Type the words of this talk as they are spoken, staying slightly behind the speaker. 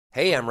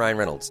Hey, I'm Ryan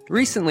Reynolds.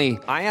 Recently,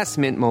 I asked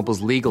Mint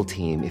Mobile's legal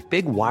team if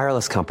big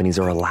wireless companies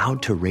are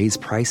allowed to raise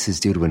prices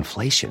due to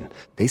inflation.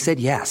 They said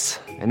yes.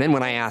 And then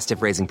when I asked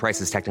if raising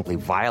prices technically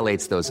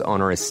violates those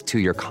onerous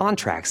two-year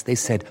contracts, they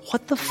said,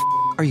 "What the f***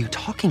 are you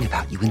talking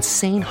about, you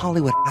insane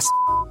Hollywood ass?"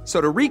 So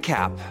to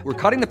recap, we're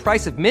cutting the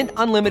price of Mint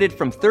Unlimited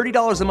from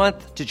 $30 a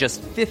month to just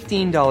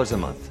 $15 a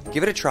month.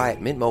 Give it a try at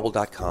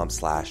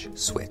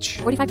mintmobile.com/switch.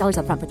 $45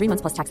 up front for 3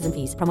 months plus taxes and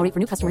fees. Promo rate for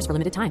new customers for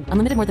limited time.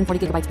 Unlimited more than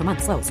 40 gigabytes per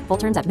month. Slows full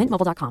terms at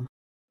mintmobile.com.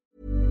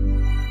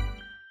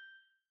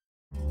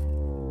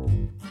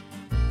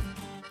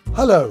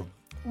 Hello,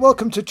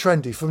 welcome to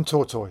Trendy from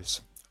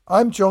Tortoise.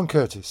 I'm John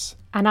Curtis.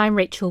 And I'm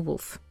Rachel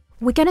Wolfe.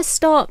 We're going to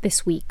start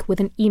this week with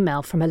an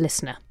email from a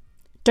listener.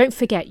 Don't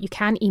forget you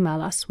can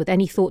email us with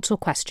any thoughts or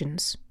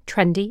questions,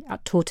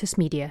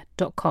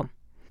 trendy@tortoisemedia.com.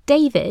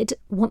 David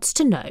wants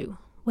to know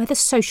whether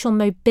social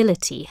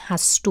mobility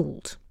has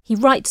stalled. He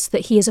writes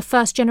that he is a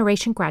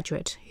first-generation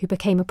graduate who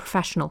became a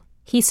professional.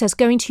 He says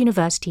going to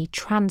university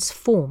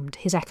transformed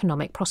his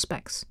economic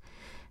prospects.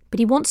 But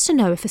he wants to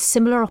know if a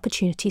similar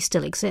opportunity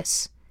still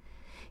exists.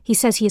 He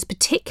says he is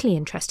particularly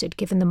interested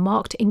given the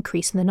marked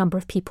increase in the number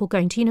of people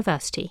going to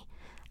university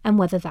and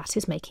whether that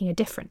is making a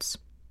difference.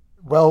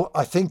 Well,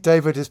 I think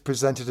David has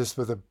presented us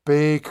with a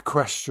big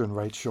question,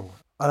 Rachel.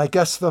 And I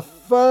guess the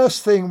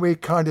first thing we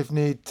kind of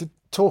need to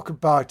talk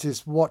about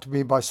is what we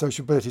mean by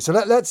social mobility. So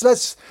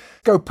let's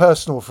go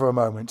personal for a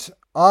moment.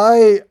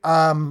 I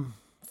am,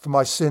 for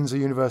my sins, a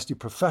university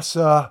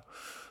professor.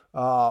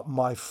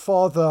 My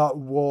father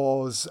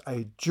was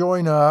a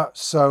joiner.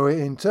 So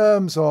in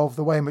terms of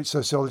the way in which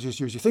sociologists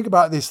usually think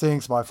about these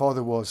things, my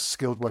father was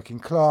skilled working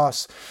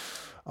class.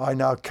 I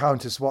now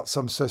count as what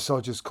some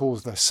sociologists call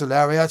the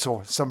salariat,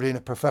 or somebody in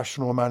a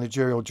professional or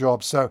managerial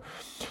job. So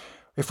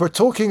if we're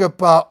talking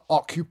about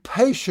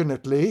occupation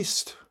at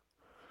least,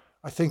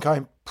 I think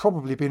I'm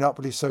probably been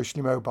upwardly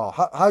socially mobile.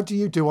 How do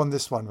you do on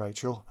this one,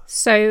 Rachel?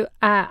 So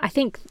I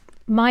think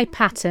my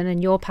pattern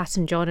and your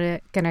pattern, John,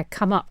 are going to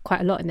come up quite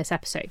a lot in this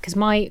episode because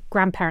my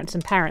grandparents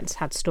and parents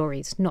had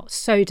stories not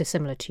so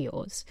dissimilar to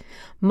yours.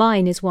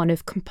 Mine is one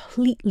of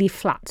completely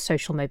flat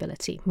social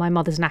mobility. My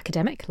mother's an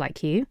academic,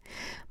 like you.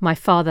 My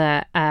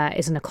father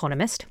is an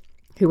economist,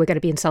 who we're going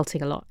to be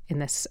insulting a lot in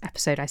this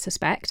episode, I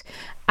suspect.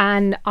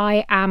 And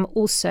I am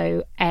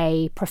also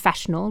a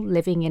professional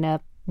living in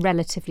a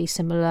relatively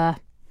similar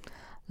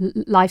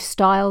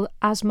lifestyle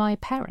as my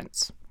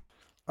parents.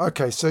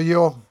 Okay, so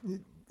you're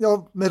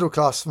middle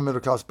class from a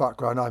middle class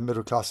background. I'm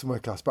middle class from a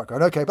middle class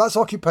background. Okay, that's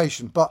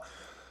occupation, but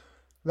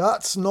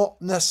that's not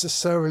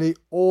necessarily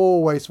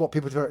always what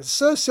people do.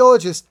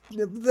 Sociologists,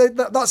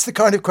 that's the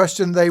kind of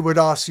question they would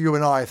ask you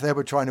and I if they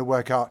were trying to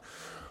work out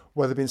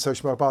whether being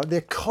social mobile. The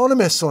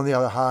economists, on the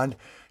other hand,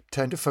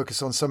 tend to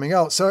focus on something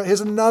else. So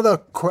here's another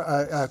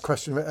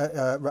question,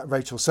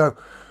 Rachel. So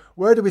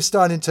where do we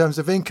stand in terms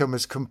of income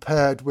as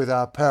compared with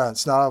our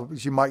parents? Now,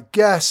 as you might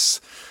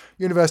guess,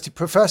 university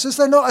professors,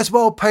 they're not as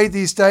well paid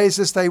these days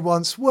as they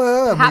once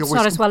were. Perhaps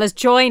not as well as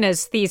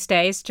joiners these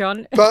days,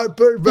 John. But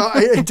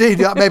indeed,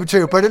 that may be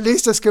true. But at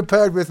least as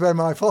compared with when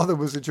my father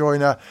was a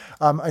joiner,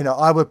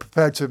 I was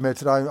prepared to admit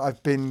that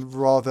I've been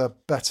rather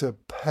better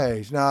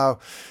paid. Now,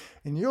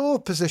 in your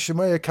position,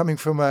 where you're coming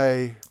from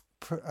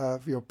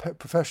your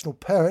professional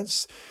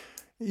parents,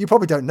 you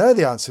probably don't know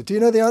the answer. Do you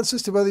know the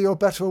answers to whether you're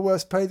better or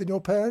worse paid than your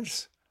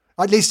parents?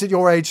 At least at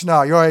your age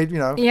now. Your age,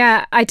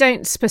 Yeah, I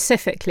don't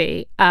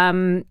specifically.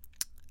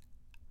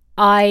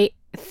 I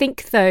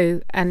think,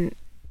 though, and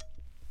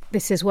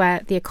this is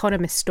where the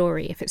economist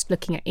story, if it's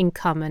looking at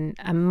income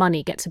and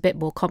money, gets a bit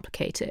more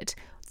complicated.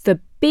 The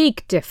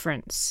big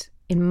difference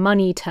in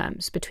money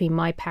terms between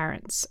my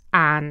parents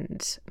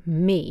and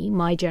me,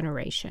 my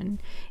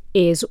generation,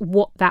 is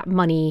what that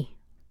money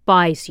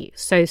buys you.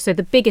 So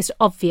the biggest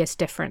obvious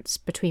difference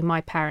between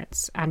my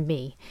parents and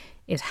me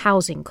is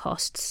housing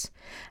costs,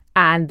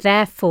 and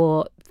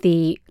therefore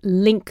the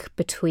link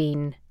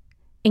between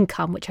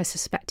income, which I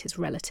suspect is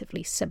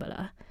relatively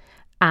similar,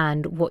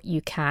 and what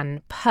you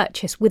can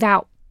purchase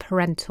without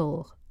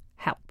parental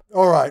help.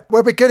 All right.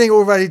 We're beginning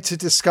already to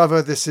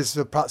discover this is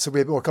perhaps a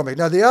bit more complicated.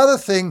 Now, the other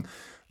thing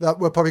that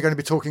we're probably going to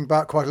be talking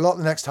about quite a lot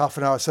the next half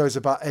an hour or so is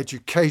about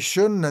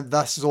education, and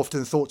this is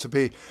often thought to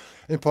be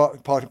in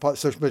part of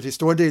social mobility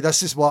story. Indeed,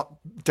 this is what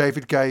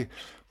David Gay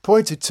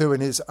pointed to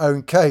in his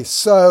own case.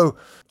 So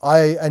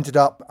I ended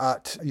up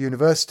at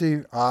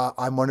university.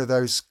 I'm one of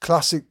those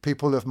classic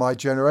people of my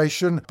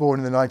generation, born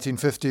in the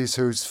 1950s,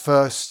 who's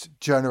first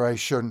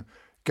generation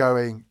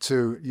going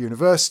to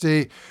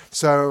university.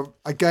 So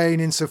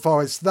again,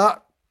 insofar as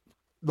that,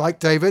 like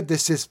David,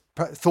 this is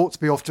thought to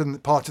be often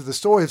part of the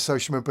story of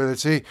social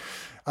mobility.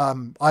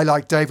 I,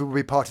 like David, will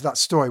be part of that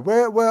story.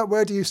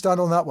 Where do you stand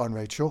on that one,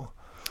 Rachel?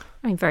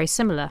 I mean, very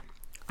similar.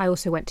 I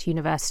also went to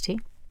university.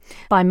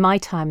 By my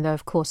time, though,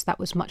 of course, that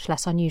was much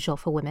less unusual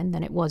for women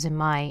than it was in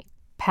my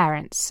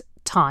parents'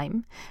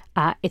 time.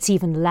 It's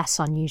even less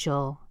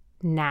unusual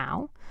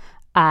now.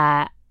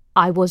 I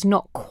was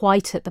not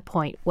quite at the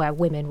point where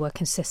women were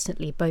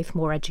consistently both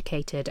more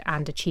educated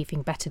and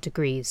achieving better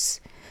degrees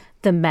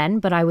than men,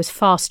 but I was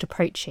fast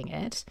approaching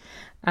it.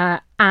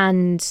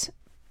 And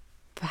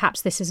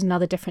perhaps this is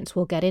another difference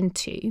we'll get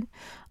into.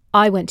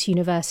 I went to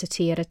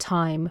university at a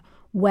time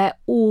where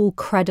all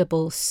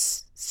credible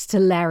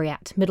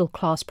stellariat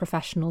middle-class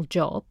professional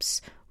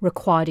jobs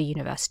required a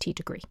university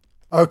degree.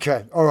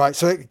 Okay, all right.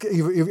 So,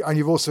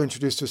 you've also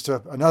introduced us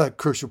to another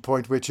crucial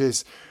point, which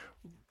is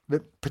the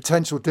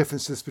potential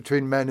differences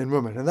between men and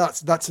women. And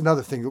that's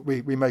another thing that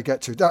we may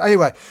get to.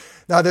 Anyway,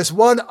 now there's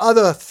one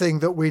other thing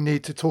that we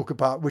need to talk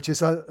about, which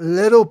is a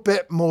little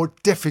bit more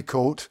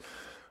difficult,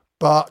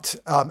 but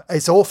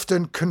it's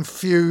often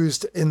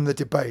confused in the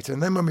debate.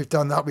 And then when we've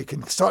done that, we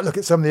can start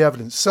looking at some of the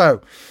evidence.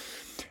 So,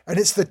 and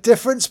it's the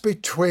difference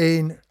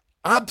between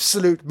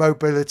absolute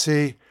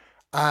mobility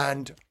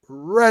and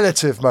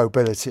relative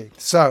mobility.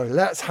 So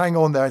let's hang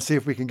on there and see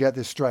if we can get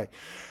this straight.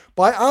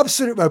 By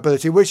absolute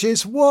mobility, which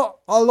is what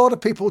a lot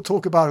of people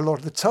talk about a lot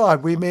of the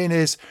time, we mean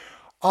is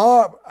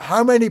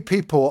how many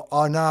people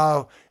are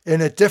now in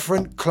a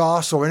different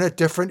class or in a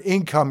different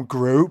income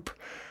group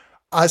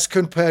as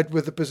compared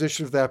with the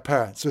position of their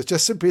parents. So it's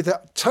just simply the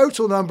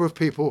total number of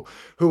people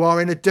who are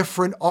in a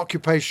different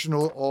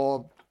occupational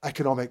or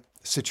economic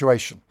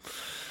situation,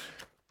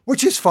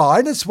 which is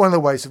fine. It's one of the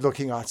ways of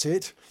looking at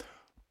it.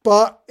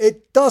 But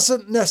it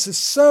doesn't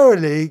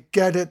necessarily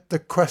get at the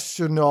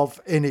question of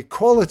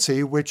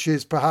inequality, which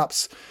is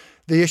perhaps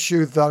the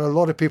issue that a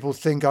lot of people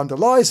think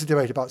underlies the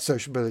debate about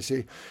social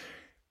mobility.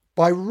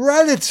 By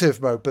relative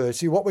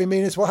mobility, what we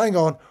mean is, well, hang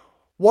on,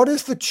 what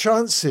is the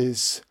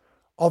chances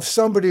of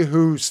somebody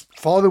whose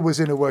father was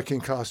in a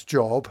working class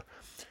job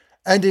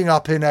ending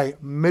up in a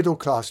middle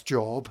class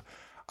job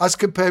as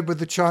compared with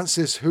the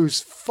chances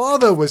whose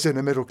father was in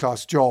a middle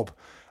class job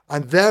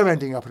and they're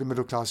ending up in a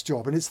middle-class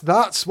job? And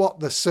that's what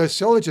the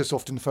sociologists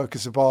often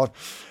focus upon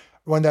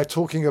when they're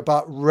talking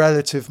about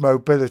relative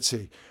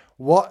mobility.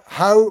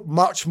 How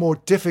much more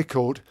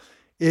difficult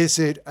is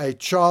it a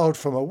child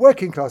from a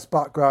working-class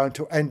background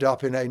to end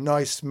up in a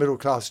nice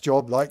middle-class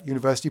job like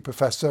university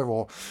professor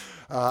or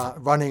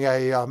running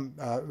a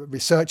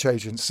research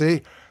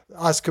agency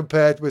as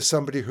compared with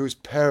somebody whose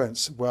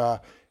parents were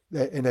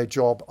in a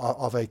job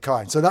of a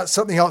kind? So that's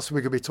something else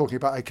we're going to be talking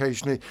about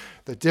occasionally,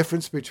 the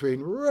difference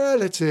between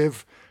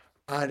relative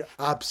and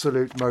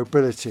absolute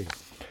mobility.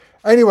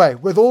 Anyway,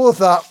 with all of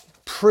that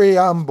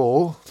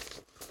preamble,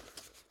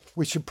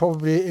 we should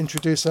probably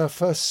introduce our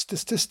first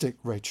statistic,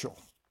 Rachel.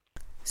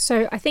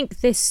 So I think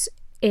this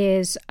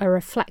is a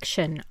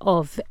reflection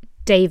of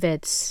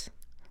David's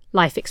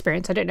life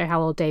experience. I don't know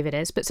how old David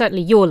is, but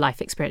certainly your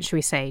life experience, should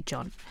we say,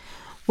 John,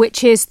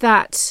 which is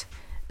that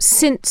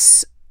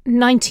since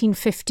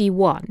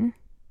 1951,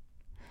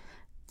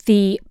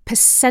 the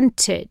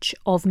percentage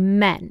of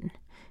men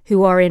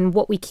who are in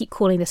what we keep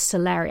calling the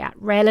salariat,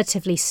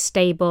 relatively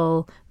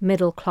stable,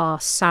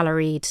 middle-class,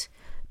 salaried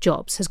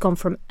jobs, has gone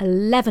from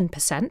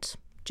 11%,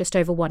 just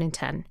over 1 in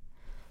 10,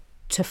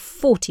 to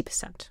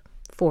 40%,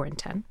 4 in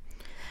 10.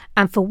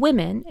 And for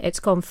women, it's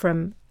gone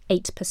from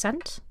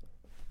 8%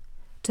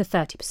 to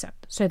 30%.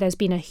 So there's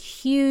been a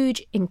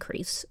huge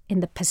increase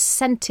in the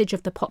percentage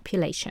of the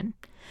population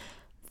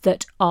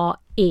that are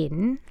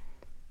in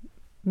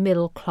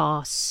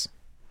middle-class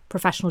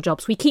professional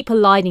jobs. We keep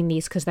aligning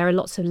these because there are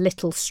lots of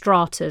little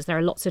stratas, there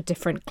are lots of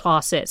different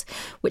classes,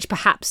 which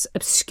perhaps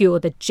obscure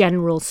the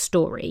general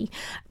story.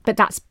 But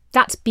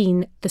that's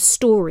been the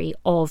story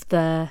of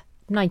the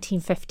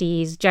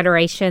 1950s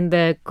generation,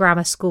 the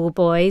grammar school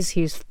boys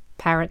whose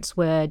parents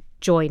were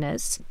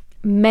joiners,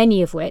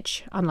 many of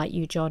which, unlike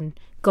you, John,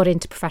 got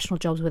into professional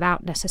jobs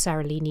without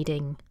necessarily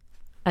needing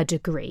a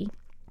degree.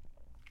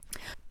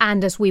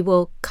 And as we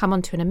will come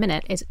on to in a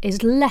minute,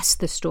 is less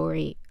the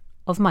story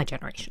of my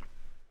generation.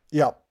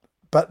 Yeah,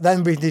 but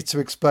then we need to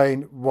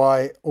explain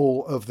why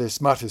all of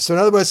this matters. So in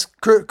other words,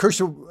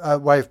 crucial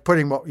way of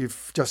putting what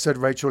you've just said,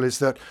 Rachel, is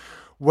that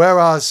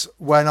whereas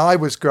when I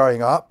was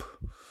growing up,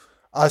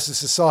 as a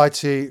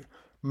society,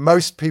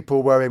 most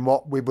people were in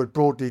what we would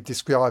broadly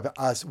describe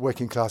as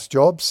working class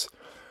jobs.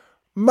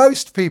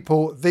 Most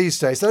people these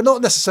days, they're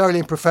not necessarily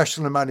in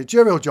professional and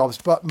managerial jobs,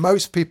 but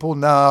most people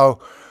now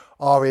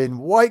are in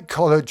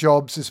white-collar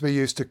jobs, as we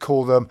used to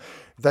call them.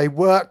 They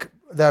work,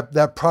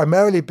 they're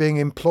primarily being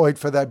employed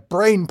for their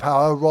brain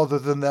power rather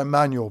than their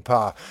manual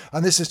power.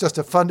 And this is just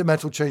a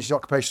fundamental change in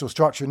occupational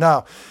structure.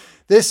 Now,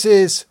 this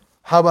is,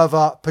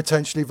 however,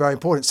 potentially very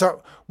important.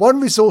 So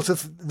one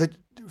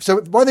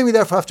thing we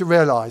therefore have to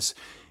realise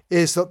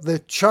is that the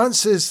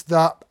chances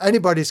that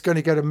anybody's going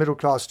to get a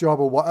middle-class job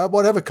or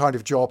whatever kind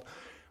of job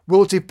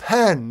will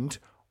depend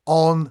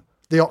on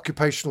the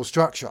occupational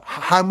structure.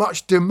 How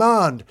much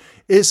demand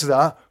is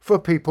there for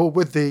people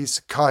with these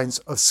kinds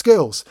of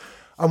skills?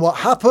 And what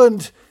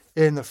happened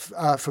from the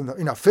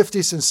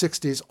 50s and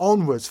 60s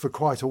onwards for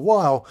quite a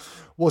while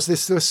was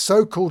this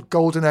so-called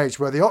golden age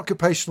where the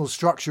occupational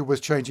structure was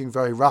changing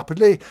very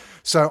rapidly.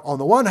 So on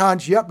the one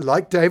hand,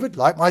 like David,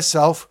 like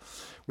myself,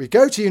 we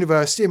go to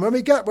university, and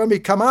when we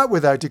come out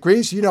with our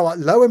degrees,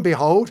 lo and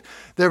behold,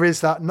 there is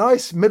that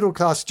nice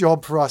middle-class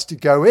job for us to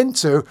go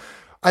into,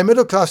 a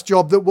middle-class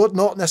job that would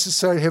not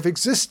necessarily have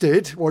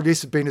existed, or at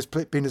least have been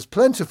as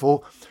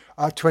plentiful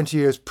 20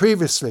 years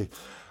previously.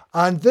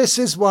 And this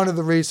is one of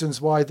the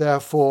reasons why,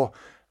 therefore,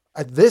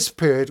 at this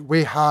period,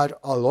 we had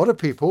a lot of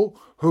people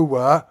who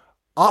were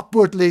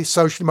upwardly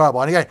socially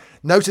mobile. And again,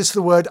 notice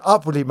the word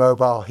upwardly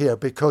mobile here,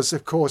 because,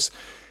 of course,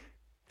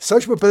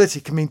 social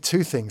mobility can mean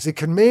two things. It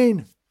can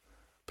mean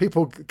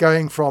people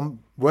going from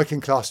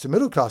working class to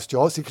middle class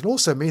jobs. It can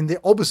also mean the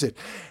opposite,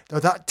 though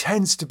that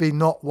tends to be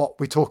not what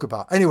we talk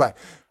about. Anyway,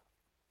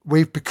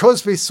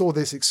 because we saw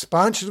this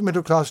expansion of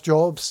middle class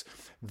jobs,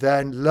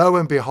 then lo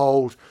and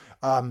behold,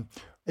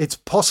 it's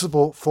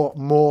possible for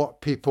more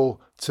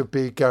people to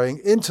be going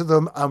into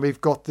them. And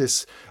we've got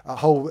this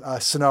whole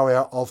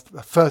scenario of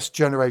first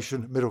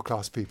generation middle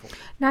class people.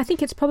 Now, I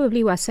think it's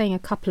probably worth saying a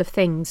couple of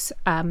things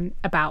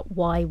about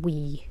why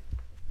we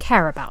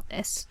care about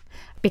this,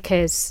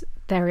 because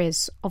there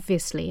is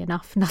obviously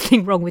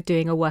nothing wrong with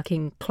doing a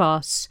working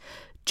class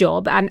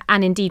job. And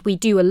indeed, we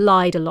do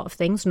elide a lot of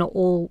things. Not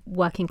all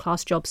working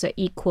class jobs are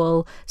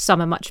equal.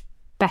 Some are much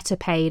better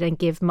paid and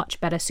give much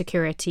better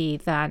security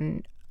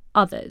than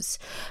others.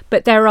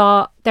 But there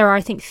are,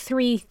 I think,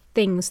 three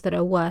things that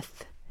are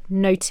worth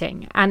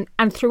noting. And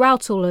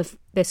throughout all of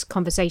this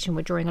conversation,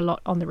 we're drawing a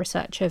lot on the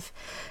research of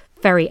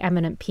very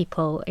eminent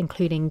people,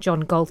 including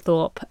John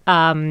Goldthorpe,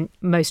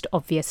 most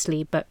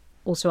obviously, but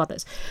also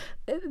others.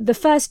 The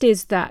first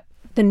is that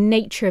the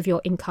nature of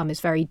your income is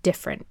very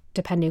different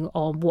depending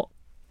on what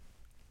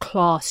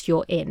class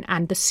you're in,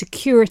 and the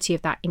security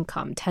of that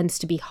income tends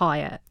to be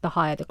higher the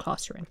higher the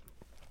class you're in.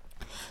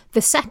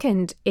 The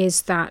second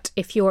is that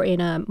if you're in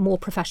a more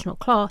professional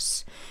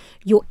class,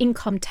 your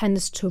income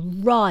tends to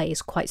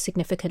rise quite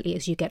significantly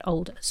as you get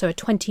older. So a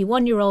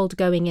 21-year-old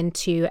going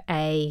into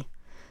a,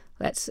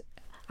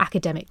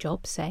 academic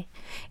job, say,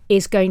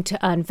 is going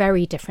to earn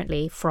very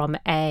differently from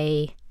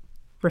a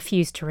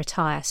refuse to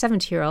retire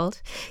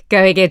 70-year-old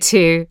going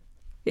into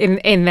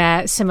in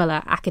their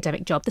similar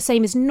academic job. The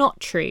same is not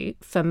true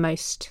for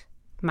most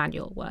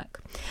manual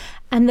work.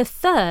 And the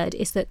third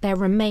is that there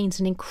remains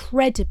an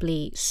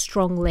incredibly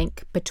strong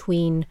link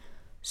between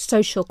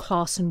social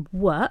class and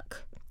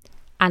work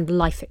and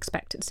life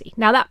expectancy.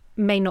 Now, that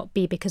may not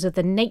be because of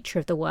the nature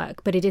of the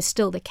work, but it is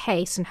still the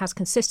case, and has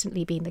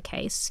consistently been the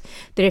case,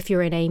 that if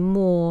you're in a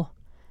more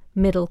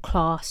middle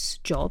class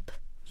job,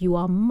 you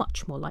are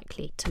much more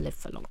likely to live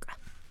for longer.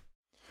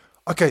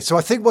 Okay, so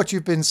I think what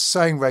you've been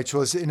saying,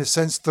 Rachel, is in a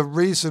sense the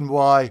reason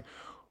why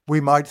we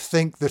might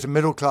think that a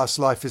middle class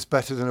life is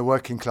better than a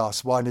working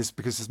class one is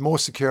because there's more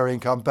secure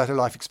income, better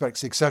life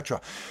expectancy, etc.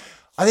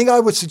 I think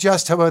I would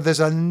suggest, however, there's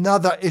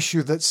another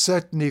issue that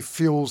certainly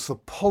fuels the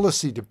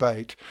policy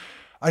debate,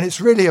 and it's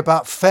really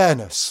about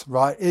fairness,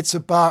 right? It's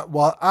about,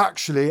 well,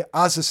 actually,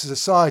 as a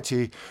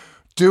society,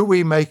 do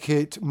we make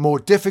it more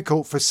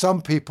difficult for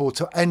some people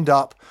to end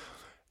up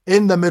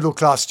in the middle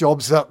class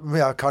jobs that,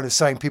 kind of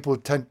saying people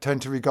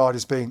tend to regard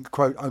as being,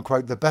 quote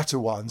unquote, the better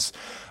ones,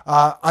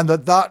 and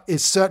that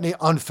is certainly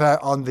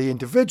unfair on the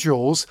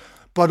individuals,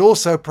 but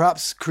also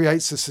perhaps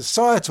creates a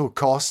societal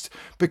cost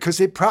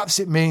because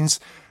it means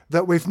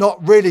that we've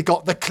not really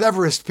got the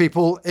cleverest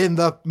people in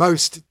the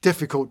most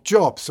difficult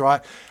jobs,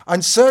 right?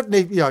 And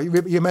certainly,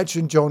 you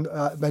mentioned John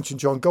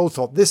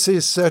Goldthorpe. This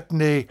is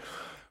certainly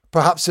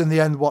perhaps in the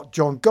end what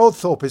John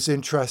Goldthorpe is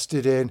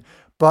interested in.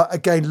 But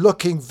again,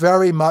 looking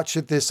very much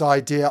at this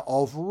idea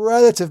of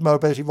relative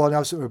mobility rather than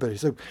absolute mobility.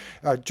 So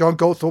John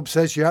Goldthorpe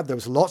says, there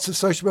was lots of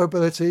social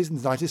mobilities in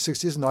the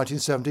 1960s and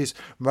 1970s,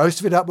 most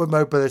of it upward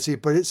mobility,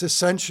 but it's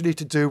essentially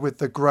to do with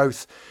the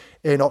growth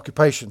in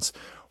occupations.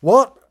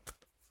 What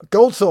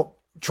Goldthorpe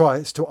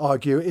tries to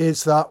argue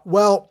is that,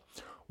 well,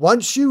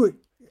 once you,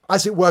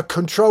 as it were,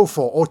 control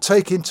for or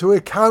take into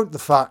account the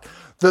fact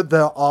that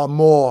there are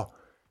more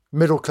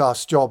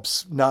middle-class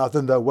jobs now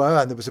than there were,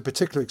 and there was a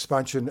particular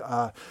expansion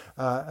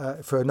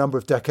for a number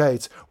of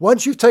decades.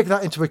 Once you've taken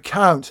that into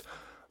account,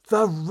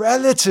 the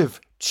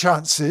relative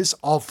chances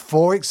of,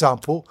 for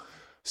example,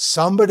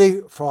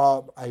 somebody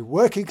from a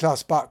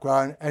working-class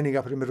background ending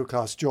up in a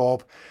middle-class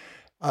job,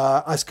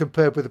 as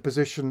compared with the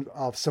position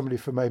of somebody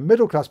from a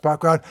middle-class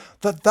background,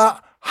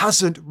 that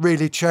hasn't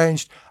really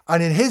changed,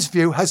 and in his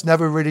view, has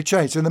never really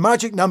changed. And the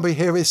magic number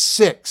here is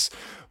 6.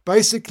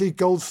 Basically,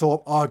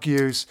 Goldthorpe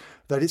argues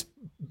that it's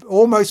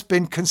almost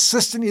been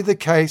consistently the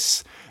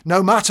case,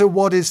 no matter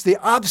what is the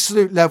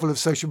absolute level of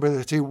social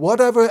mobility,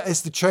 whatever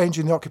is the change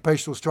in the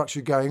occupational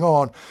structure going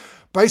on,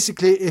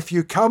 basically, if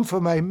you come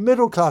from a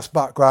middle-class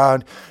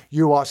background,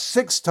 you are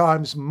 6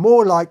 times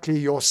more likely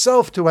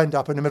yourself to end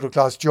up in a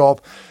middle-class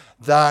job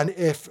than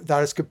if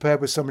that is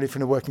compared with somebody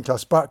from a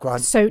working-class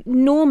background. So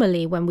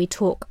normally when we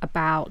talk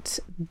about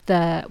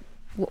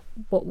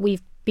what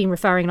we've been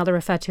referring, and others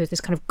refer to as this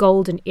kind of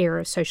golden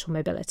era of social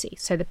mobility.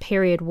 So the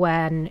period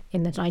when,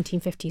 in the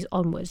 1950s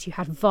onwards, you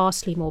had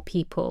vastly more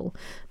people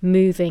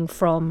moving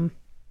from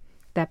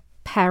their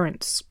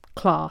parents'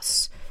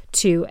 class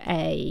to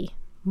a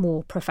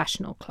more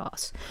professional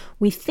class.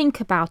 We think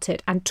about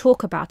it and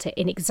talk about it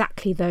in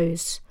exactly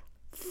those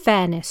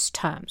fairness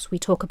terms. We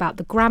talk about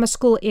the grammar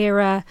school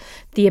era,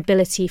 the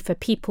ability for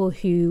people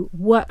who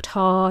worked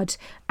hard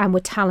and were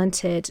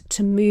talented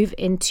to move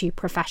into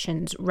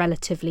professions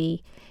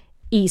relatively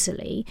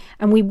easily,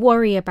 and we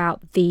worry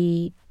about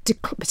the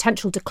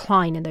potential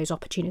decline in those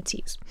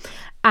opportunities.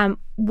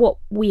 What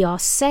we are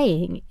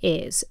saying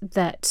is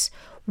that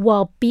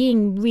while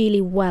being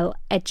really well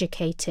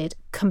educated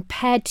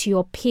compared to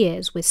your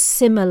peers with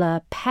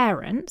similar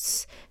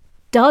parents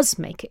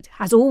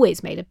has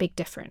always made a big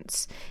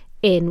difference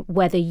in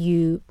whether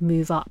you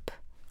move up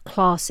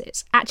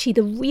classes. Actually,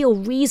 the real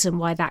reason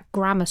why that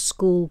grammar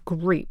school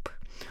group,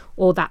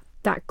 or that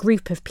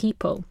group of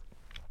people,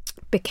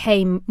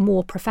 became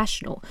more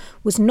professional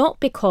was not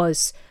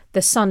because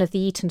the son of the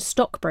Eton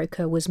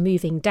stockbroker was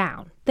moving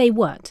down. They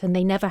weren't, and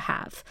they never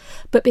have.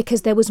 But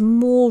because there was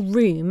more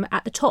room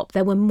at the top,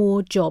 there were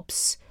more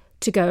jobs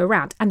to go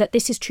around. And that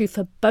this is true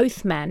for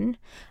both men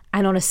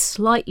and, on a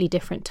slightly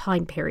different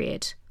time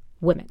period,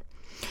 women.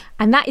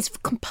 And that is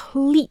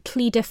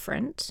completely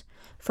different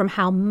from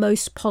how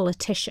most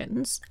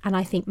politicians, and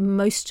I think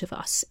most of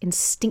us,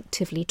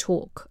 instinctively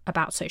talk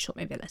about social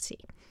mobility.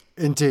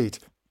 Indeed.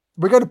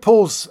 We're going to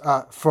pause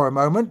for a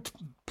moment.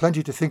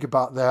 Plenty to think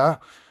about there.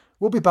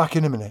 We'll be back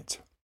in a minute.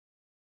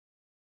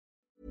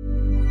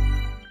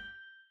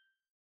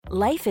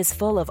 Life is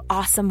full of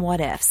awesome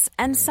what-ifs,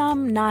 and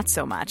some not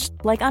so much,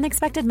 like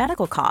unexpected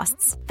medical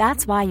costs.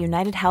 That's why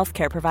United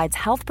Healthcare provides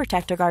Health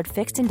Protector Guard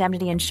fixed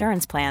indemnity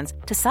insurance plans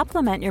to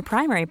supplement your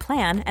primary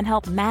plan and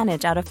help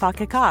manage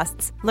out-of-pocket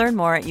costs. Learn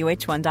more at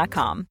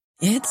UH1.com.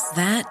 It's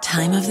that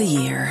time of the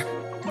year.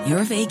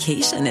 Your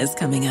vacation is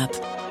coming up.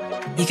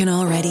 You can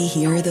already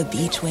hear the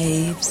beach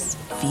waves,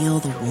 feel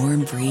the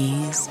warm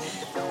breeze,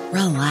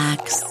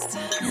 relax,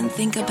 and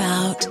think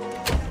about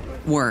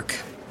work.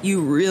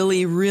 You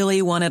really,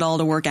 really want it all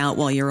to work out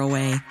while you're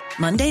away.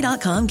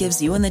 Monday.com gives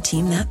you and the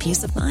team that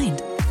peace of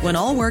mind. When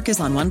all work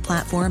is on one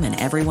platform and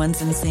everyone's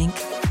in sync,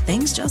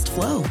 things just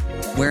flow.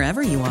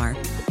 Wherever you are,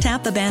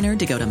 tap the banner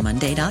to go to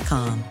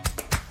Monday.com.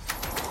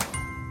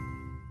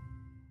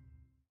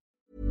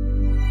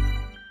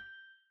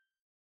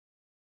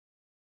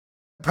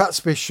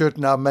 Perhaps we should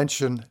now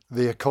mention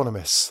the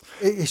economists.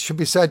 It should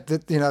be said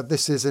that,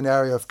 this is an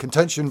area of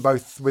contention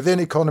both within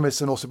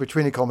economists and also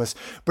between economists.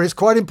 But it's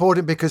quite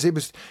important because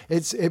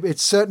it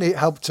certainly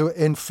helped to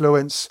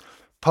influence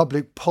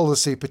public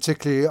policy,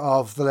 particularly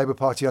of the Labour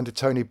Party under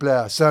Tony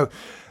Blair. So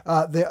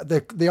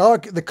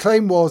the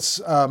claim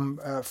was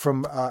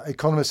from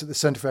economists at the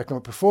Centre for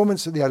Economic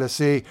Performance at the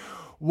LSE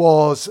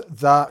was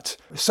that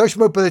social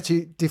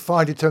mobility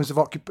defined in terms of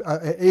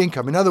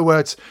income. In other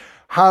words,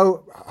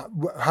 how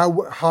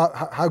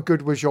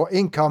good was your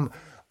income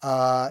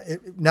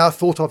now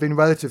thought of in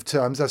relative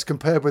terms as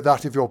compared with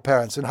that of your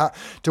parents, and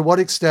to what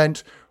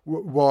extent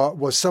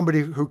was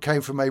somebody who came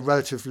from a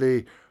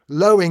relatively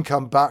low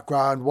income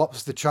background, what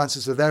was the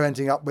chances of their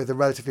ending up with a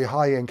relatively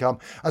high income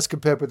as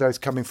compared with those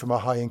coming from a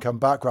high income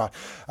background.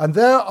 And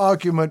their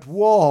argument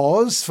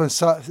was, for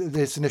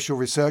this initial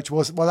research,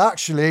 was, well,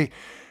 actually,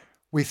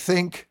 we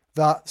think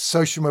that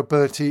social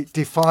mobility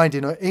defined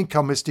in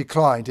income has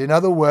declined. In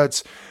other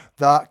words,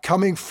 that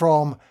coming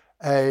from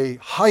a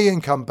high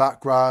income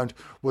background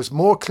was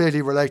more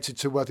clearly related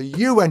to whether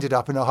you ended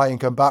up in a high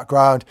income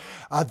background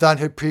than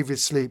had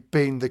previously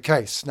been the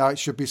case. Now, it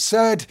should be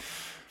said,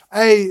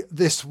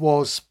 this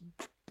was,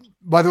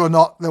 whether or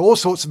not, there are all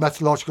sorts of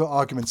methodological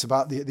arguments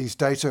about these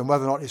data, and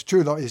whether or not it's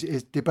true or not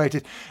is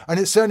debated. And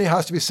it certainly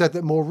has to be said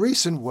that more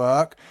recent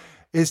work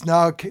is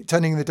now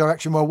tending in the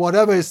direction, well,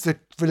 whatever is the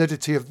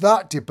validity of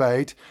that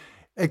debate,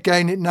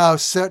 again, it now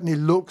certainly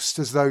looks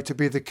as though to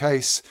be the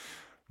case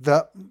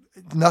that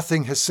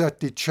nothing has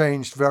certainly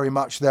changed very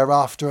much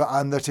thereafter,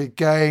 and that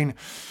again,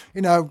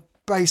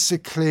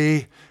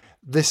 basically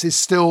this is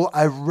still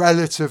a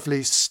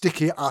relatively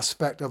sticky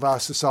aspect of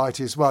our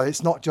society as well.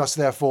 It's not just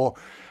therefore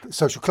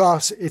social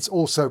class, it's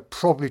also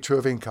probably true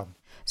of income.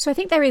 So I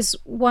think there is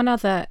one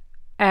other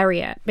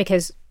area,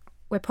 because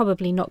we're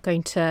probably not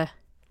going to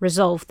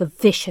resolve the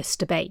vicious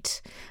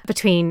debate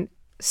between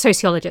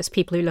sociologists,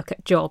 people who look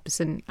at jobs,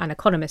 and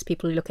economists,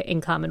 people who look at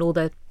income, and all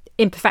the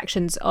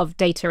imperfections of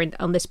data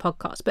on this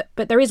podcast.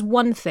 But there is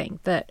one thing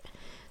that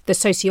the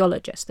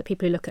sociologists, the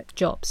people who look at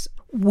jobs,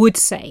 would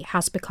say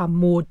has become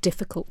more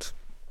difficult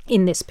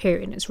in this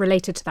period, and it's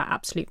related to that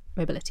absolute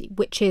mobility,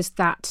 which is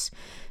that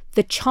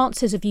the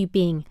chances of you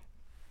being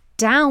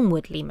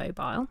downwardly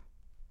mobile,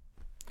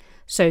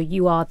 so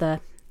you are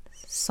the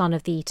son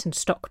of the Eton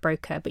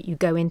stockbroker, but you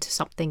go into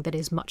something that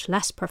is much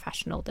less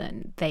professional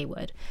than they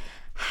would,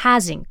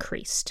 has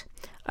increased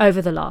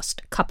over the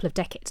last couple of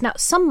decades. Now,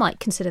 some might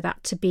consider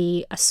that to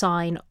be a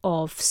sign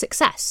of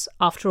success.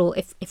 After all,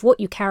 if what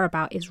you care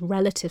about is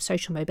relative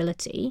social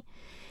mobility,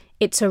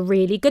 it's a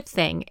really good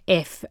thing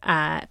if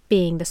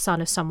being the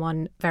son of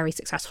someone very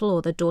successful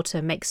or the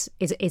daughter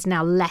is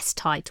now less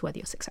tied to whether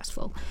you're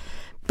successful.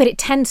 But it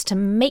tends to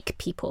make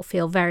people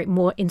feel very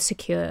more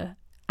insecure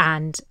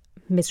and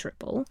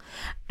miserable.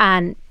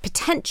 And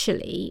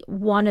potentially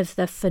one of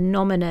the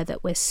phenomena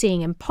that we're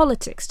seeing in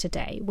politics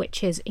today,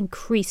 which is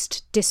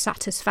increased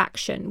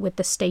dissatisfaction with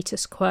the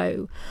status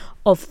quo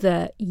of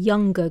the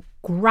younger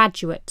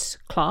graduate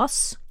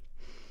class,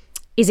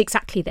 is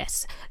exactly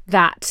this,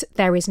 that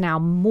there is now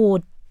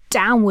more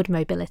downward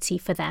mobility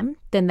for them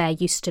than there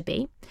used to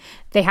be.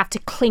 They have to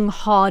cling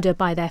harder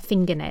by their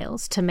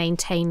fingernails to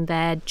maintain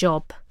their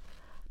job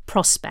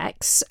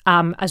prospects,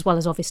 as well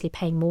as obviously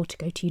paying more to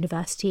go to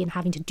university and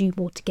having to do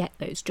more to get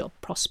those job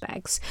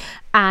prospects.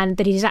 And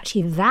that it is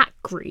actually that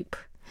group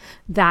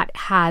that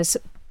has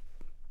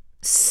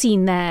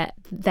seen their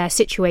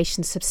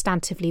situation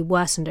substantively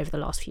worsened over the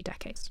last few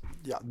decades.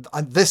 Yeah,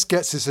 and this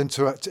gets us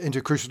into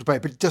a crucial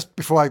debate. But just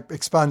before I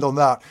expand on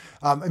that,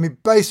 I mean,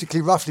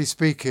 basically, roughly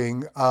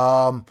speaking,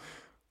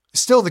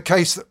 still the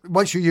case that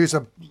once you use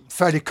a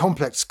fairly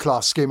complex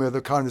class schema,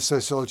 the kind of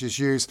sociologists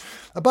use,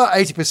 about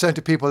 80%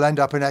 of people end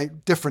up in a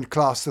different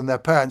class than their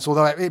parents.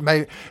 Although it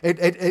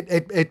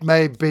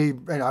may be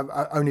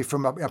only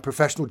from a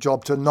professional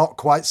job to not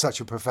quite such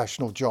a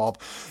professional job,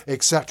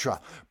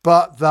 etc.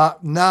 But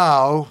that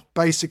now,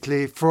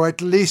 basically, for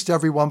at least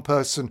every one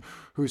person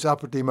who's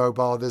upwardly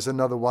mobile, there's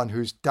another one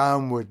who's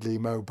downwardly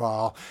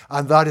mobile,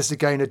 and that is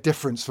again a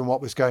difference from what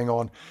was going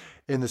on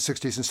in the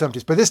 60s and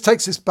 70s. But this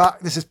takes us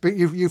back.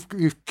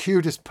 You've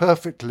cued us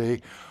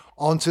perfectly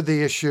onto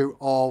the issue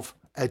of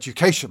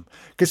education,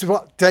 because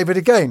what David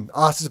again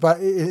asked us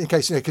about, in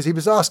case, because he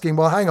was asking,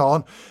 well, hang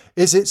on,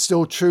 is it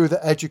still true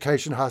that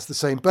education has the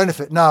same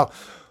benefit? Now,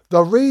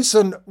 one of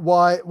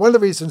the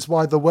reasons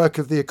why the work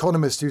of The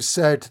Economist, who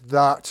said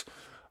that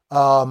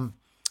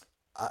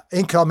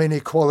income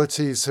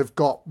inequalities have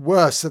got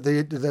worse, that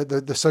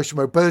the social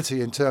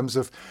mobility in terms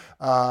of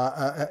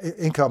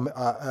income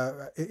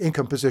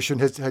position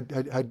had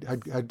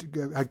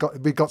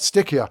got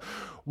stickier,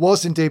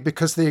 was indeed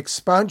because the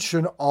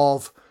expansion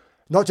of,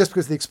 not just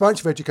because of the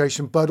expansion of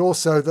education, but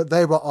also that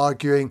they were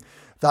arguing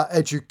that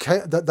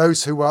that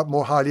those who were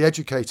more highly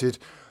educated,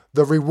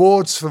 the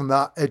rewards from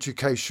that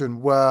education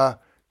were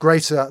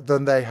greater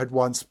than they had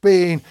once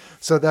been.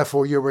 So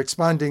therefore, you were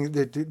expanding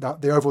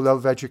the overall level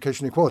of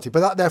education equality. But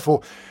that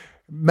therefore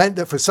meant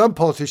that for some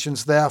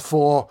politicians,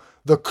 therefore,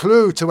 the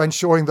clue to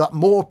ensuring that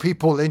more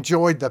people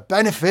enjoyed the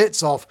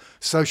benefits of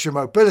social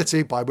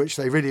mobility, by which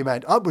they really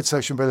meant upward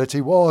social mobility,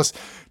 was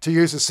to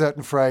use a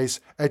certain phrase: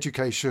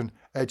 education,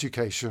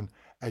 education,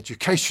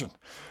 education.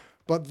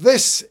 But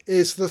this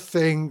is the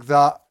thing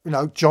that,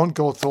 John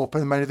Goldthorpe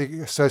and many of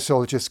the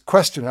sociologists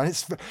question,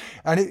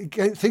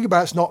 think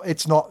about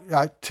it's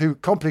not too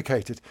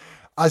complicated.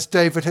 As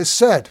David has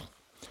said,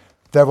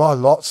 there are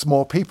lots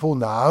more people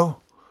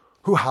now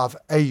who have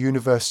a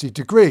university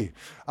degree.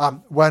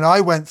 When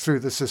I went through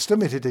the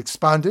system, it had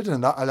expanded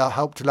and that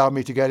helped allow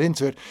me to get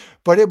into it,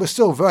 but it was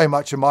still very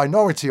much a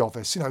minority of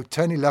us,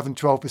 10, 11,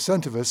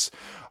 12% of us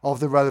of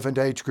the relevant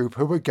age group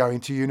who were going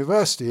to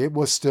university. It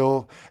was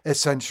still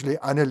essentially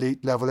an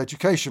elite level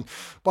education.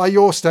 By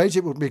your stage,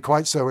 it wouldn't be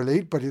quite so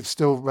elite, but it's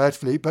still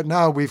relatively elite. But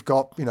now we've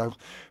got,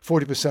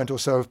 40% or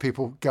so of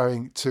people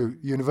going to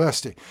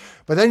university.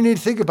 But then you need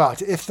to think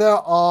about it. If there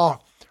are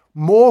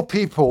more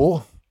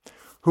people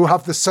who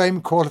have the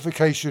same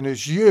qualification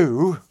as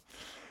you,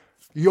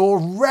 your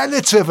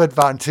relative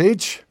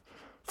advantage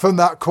from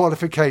that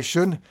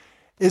qualification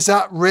is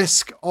at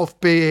risk of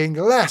being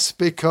less,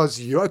 because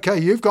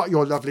you've got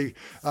your lovely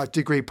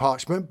degree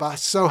parchment, but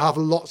so have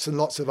lots and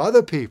lots of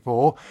other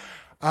people,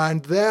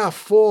 and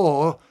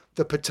therefore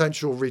the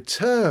potential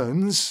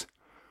returns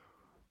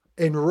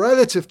in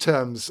relative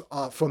terms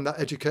from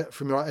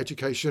your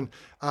education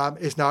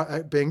is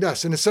now being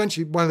less. And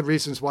essentially one of the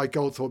reasons why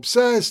Goldthorpe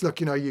says,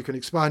 look, you can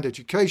expand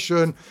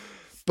education,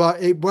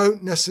 but it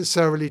won't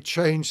necessarily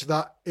change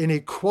that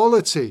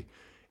inequality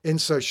in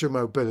social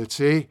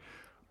mobility,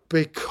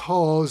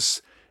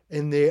 because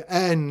in the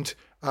end,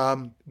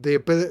 the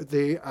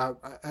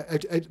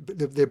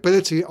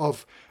ability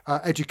of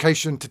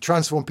education to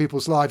transform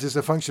people's lives is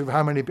a function of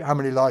how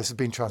many lives have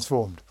been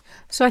transformed.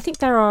 So I think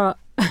there are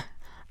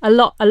a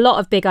lot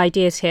of big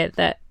ideas here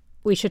that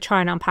we should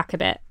try and unpack a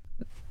bit.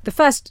 The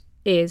first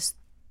is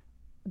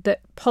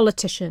that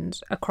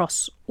politicians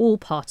across all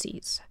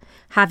parties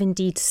have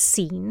indeed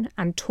seen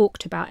and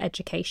talked about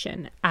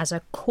education as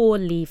a core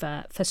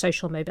lever for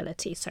social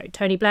mobility. So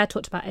Tony Blair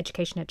talked about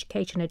education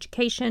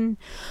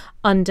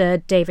under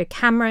David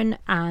Cameron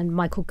and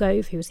Michael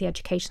Gove, who was the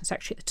education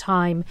secretary at the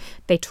time.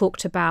 They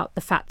talked about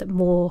the fact that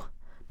more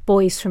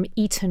boys from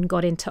Eton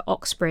got into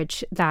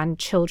Oxbridge than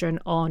children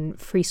on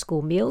free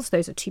school meals.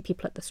 Those are two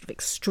people at the sort of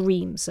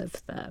extremes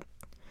of the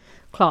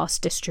class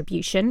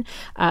distribution.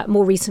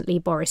 More recently,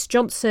 Boris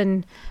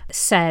Johnson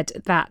said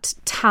that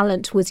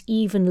talent was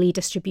evenly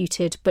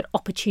distributed, but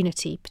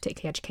opportunity,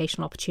 particularly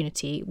educational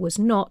opportunity, was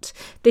not.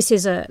 This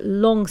is a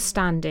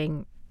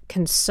long-standing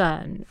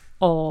concern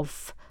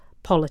of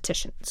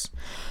politicians.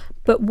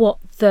 But what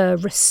the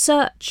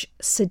research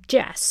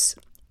suggests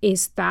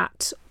is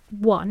that,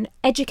 one,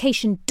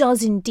 education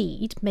does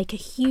indeed make a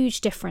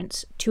huge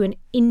difference to an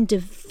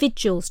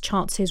individual's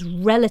chances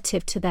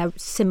relative to their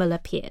similar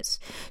peers.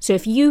 So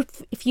if you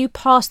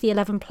pass the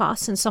 11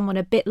 plus and someone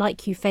a bit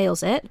like you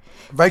fails it,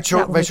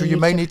 Rachel, you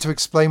may need to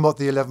explain what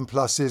the 11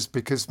 plus is,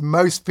 because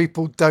most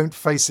people don't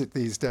face it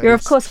these days. You're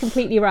of course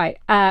completely right.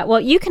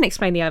 Well, you can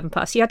explain the 11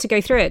 plus. You had to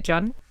go through it,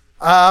 John.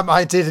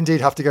 I did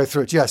indeed have to go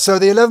through it, yes. So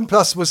the 11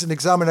 plus was an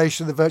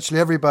examination that virtually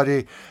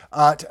everybody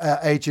at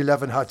age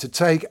 11 had to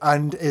take.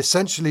 And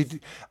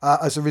essentially,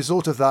 as a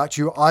result of that,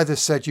 you either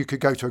said you could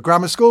go to a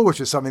grammar school, which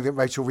was something that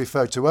Rachel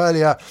referred to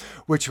earlier,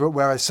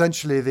 where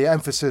essentially the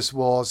emphasis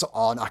was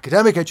on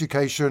academic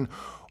education,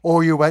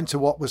 or you went to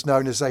what was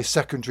known as a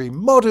secondary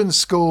modern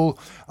school,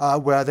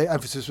 where the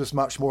emphasis was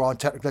much more on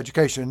technical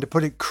education. And to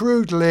put it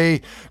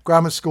crudely,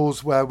 grammar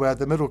schools where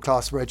the middle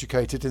class were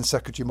educated, and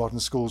secondary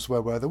modern schools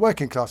where the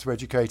working class were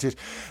educated.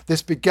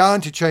 This began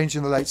to change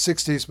in the late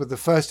 60s with the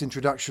first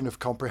introduction of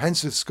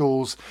comprehensive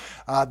schools.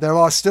 There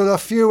are still a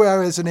few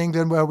areas in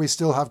England where we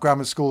still have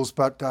grammar schools,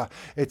 but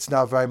it's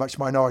now very much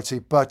minority.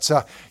 But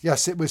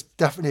yes, it was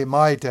definitely in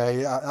my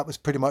day, that was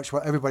pretty much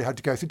what everybody had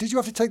to go through. Did you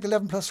have to take the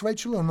 11 plus,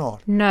 Rachel, or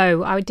not?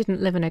 No, I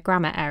didn't live in a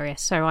grammar area,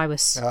 so I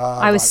was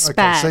spared.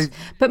 Okay, so,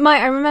 but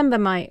I remember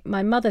my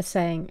mother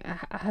saying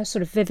her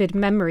sort of vivid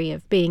memory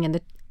of being in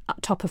the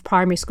top of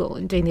primary school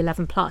and doing the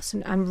 11 plus,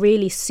 and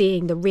really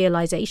seeing the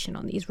realization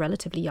on these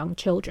relatively young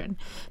children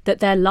that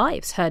their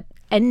lives had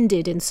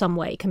ended in some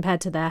way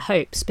compared to their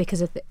hopes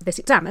because of this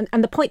exam.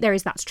 And the point there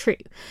is that's true,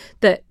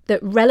 that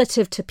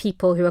relative to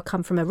people who have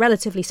come from a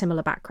relatively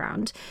similar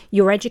background,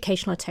 your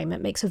educational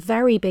attainment makes a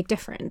very big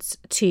difference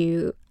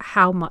to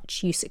how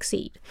much you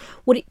succeed.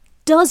 What it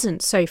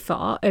doesn't so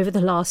far over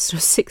the last sort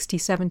of 60,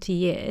 70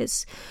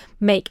 years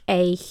make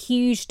a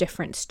huge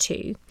difference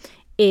to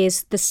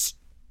is the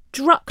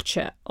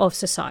structure of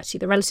society,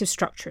 the relative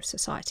structure of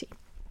society.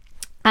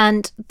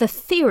 And the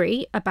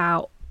theory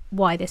about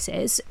why this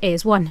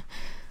is one,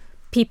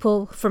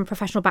 people from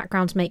professional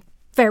backgrounds make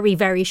very,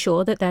 very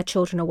sure that their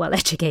children are well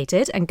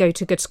educated and go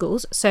to good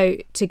schools. So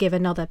to give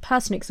another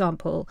personal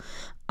example,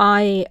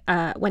 I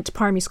went to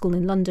primary school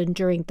in London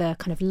during the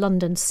kind of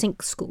London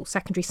sink school,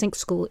 secondary sink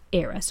school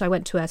era. So I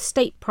went to a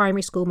state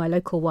primary school, my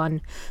local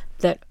one,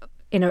 that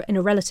in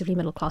a relatively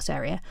middle class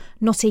area.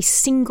 Not a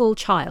single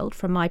child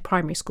from my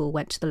primary school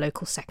went to the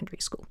local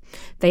secondary school.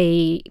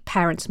 The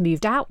parents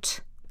moved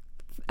out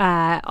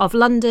of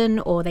London,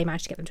 or they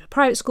managed to get them to a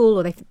private school,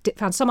 or they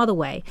found some other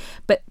way.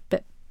 But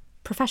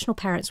professional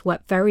parents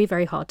work very,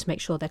 very hard to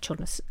make sure their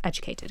children are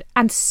educated.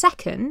 And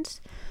second,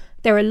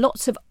 there are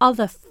lots of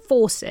other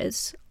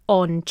forces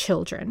on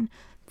children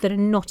that are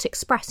not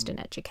expressed in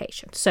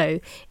education. So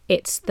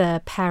it's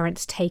the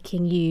parents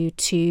taking you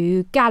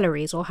to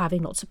galleries, or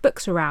having lots of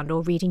books around,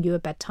 or reading you a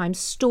bedtime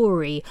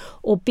story,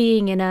 or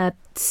being in a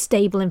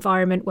stable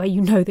environment where you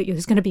know that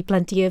there's going to be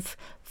plenty of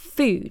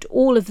food.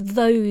 All of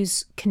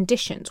those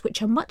conditions, which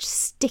are much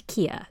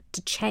stickier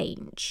to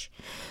change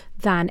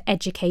than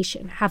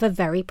education, have a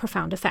very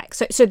profound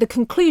effect. So the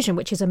conclusion,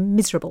 which is a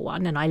miserable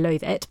one, and I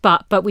loathe it,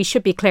 but we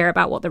should be clear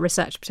about what the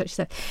research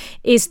said,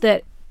 is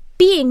that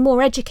being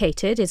more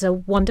educated is a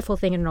wonderful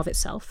thing in and of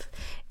itself.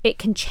 It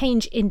can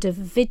change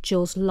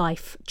individuals'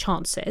 life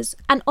chances.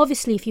 And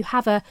obviously, if you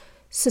have a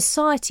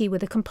society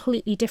with a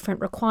completely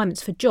different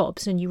requirements for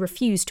jobs and you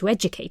refuse to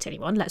educate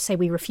anyone, let's say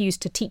we refuse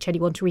to teach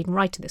anyone to read and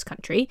write in this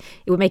country,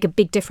 it would make a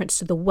big difference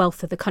to the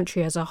wealth of the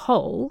country as a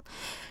whole.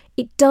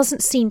 It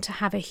doesn't seem to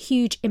have a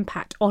huge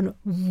impact on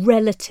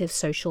relative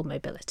social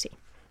mobility.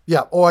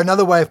 Yeah, or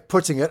another way of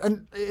putting it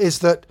is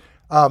that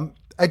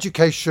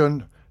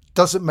education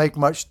doesn't make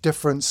much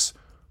difference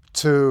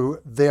to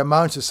the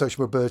amount of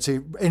social mobility.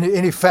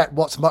 In effect,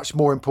 what's much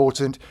more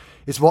important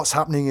is what's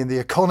happening in the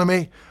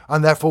economy,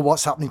 and therefore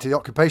what's happening to the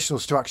occupational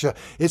structure.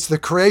 It's the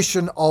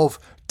creation of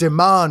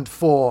demand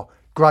for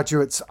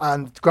graduates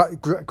and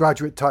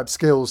graduate type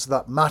skills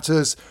that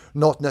matters,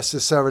 not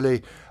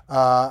necessarily,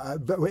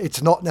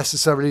 it's not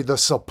necessarily the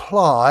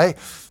supply,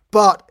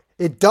 but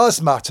it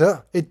does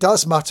matter. It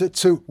does matter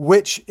to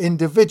which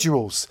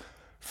individuals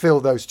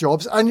fill those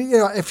jobs. And, you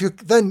know, if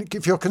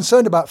you're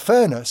concerned about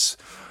fairness,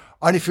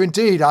 and if you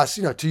indeed, as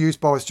you know, to use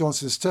Boris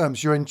Johnson's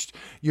terms,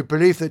 you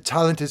believe that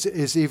talent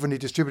is evenly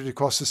distributed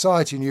across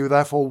society, and you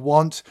therefore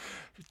want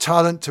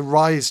talent to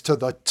rise to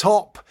the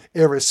top,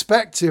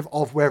 irrespective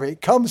of where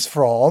it comes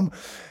from,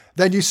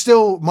 then you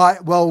still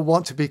might well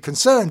want to be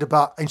concerned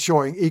about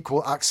ensuring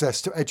equal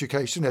access to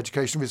education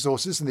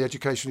resources, and the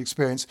education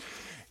experience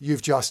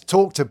you've just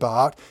talked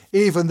about,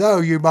 even though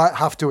you might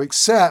have to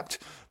accept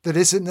that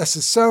isn't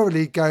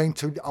necessarily going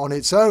to, on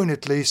its own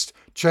at least,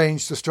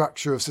 change the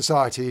structure of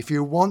society. If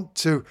you want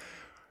to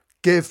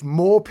give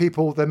more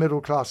people their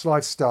middle-class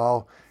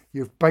lifestyle,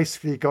 you've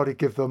basically got to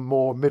give them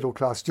more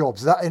middle-class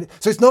jobs.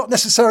 So it's not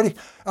necessarily,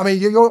 I mean,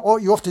 you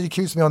often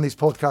accuse me on these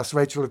podcasts,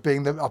 Rachel, of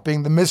being the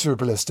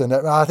miserablest, and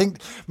I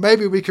think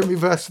maybe we can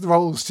reverse the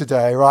roles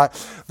today, right?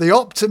 The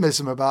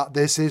optimism about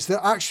this is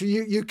that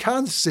actually you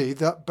can see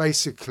that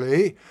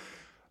basically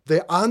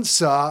the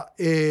answer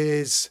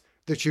is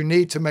that you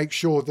need to make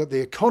sure that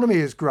the economy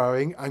is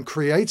growing and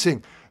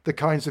creating the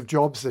kinds of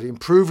jobs that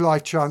improve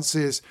life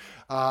chances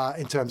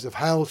in terms of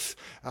health,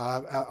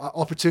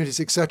 opportunities,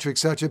 etc.,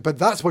 etc. But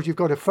that's what you've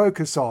got to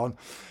focus on.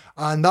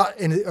 And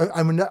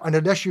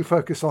unless you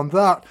focus on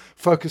that,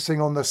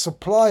 focusing on the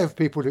supply of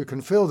people who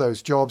can fill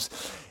those jobs,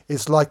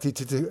 is likely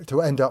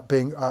to end up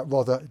being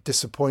rather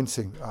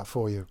disappointing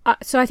for you.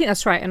 So I think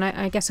that's right. And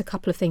I guess a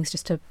couple of things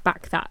just to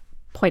back that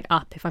point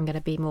up, if I'm going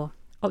to be more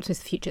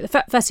optimistic for the future.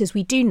 The first is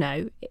we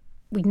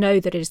know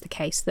that it is the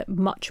case that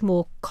much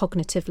more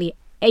cognitively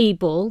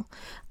able,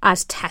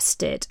 as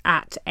tested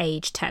at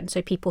age 10,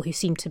 so people who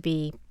seem to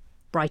be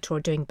brighter or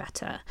doing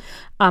better,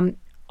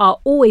 are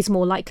always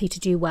more likely to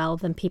do well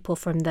than people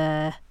from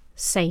the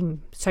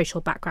same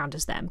social background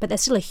as them. But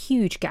there's still a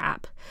huge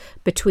gap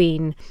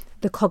between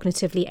the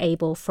cognitively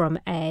able from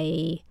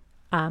a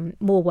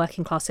more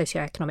working class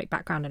socioeconomic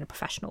background and a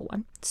professional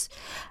one.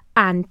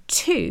 And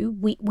two,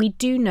 we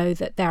do know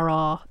that there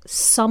are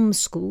some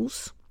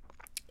schools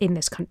in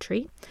this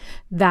country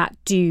that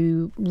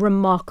do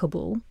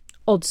remarkable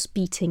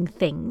odds-beating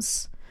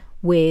things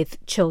with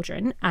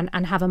children and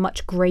have a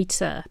much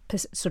greater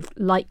sort of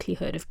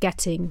likelihood of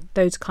getting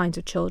those kinds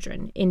of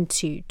children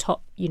into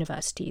top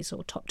universities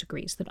or top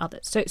degrees than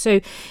others. So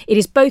it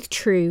is both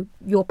true,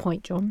 your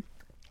point, John,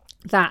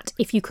 that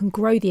if you can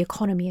grow the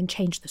economy and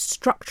change the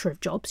structure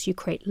of jobs, you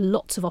create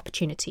lots of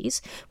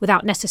opportunities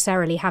without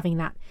necessarily having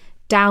that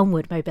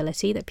downward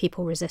mobility that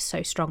people resist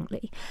so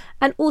strongly.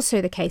 And also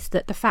the case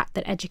that the fact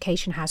that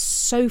education has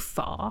so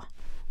far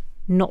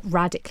not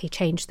radically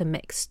changed the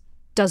mix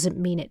doesn't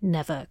mean it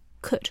never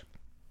could.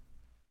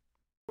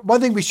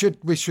 One thing we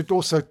should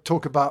also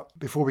talk about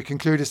before we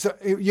conclude is that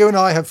you and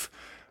I have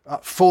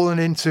fallen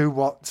into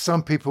what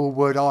some people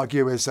would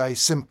argue is a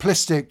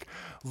simplistic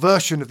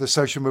version of the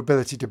social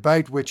mobility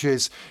debate, which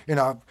is, if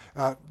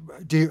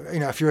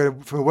you're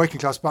from a working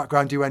class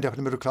background, do you end up in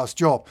a middle class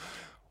job?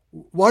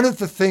 One of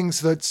the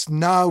things that's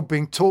now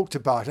being talked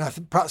about, and I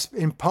think perhaps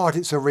in part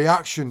it's a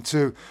reaction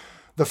to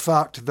the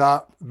fact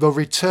that the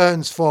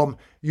returns from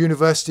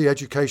university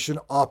education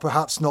are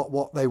perhaps not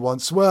what they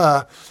once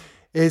were,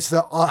 is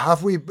that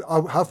have we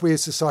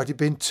as society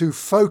been too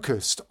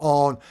focused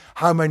on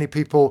how many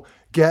people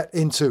get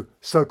into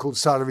so-called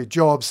salary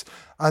jobs,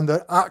 and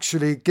that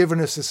actually,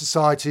 given us a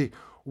society,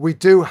 we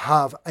do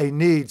have a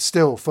need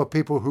still for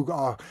people who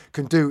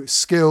can do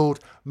skilled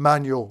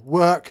manual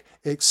work,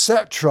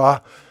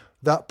 etc.,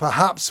 that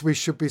perhaps we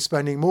should be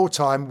spending more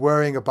time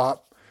worrying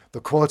about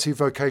the quality of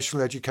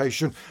vocational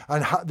education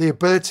and the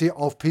ability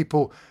of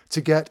people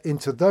to get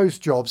into those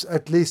jobs,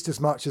 at least as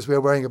much as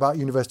we're worrying about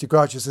university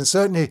graduates. And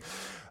certainly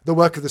the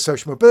work of the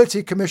Social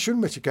Mobility Commission,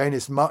 which again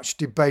is much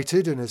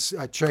debated and has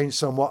changed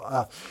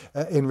somewhat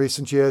in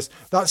recent years,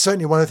 that's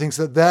certainly one of the things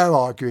that they're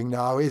arguing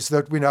now, is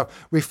that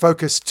we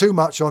focus too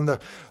much on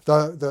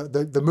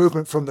the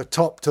movement from the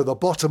top to the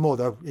bottom,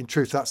 although in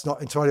truth that's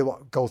not entirely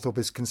what Goldthorpe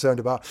is concerned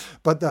about.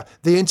 But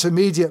the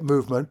intermediate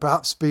movement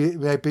perhaps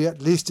may be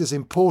at least as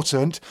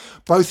important,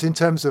 both in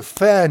terms of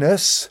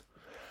fairness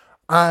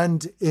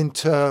and in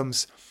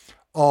terms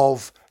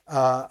of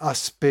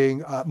us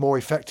being more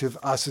effective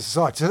as a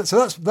society.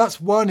 So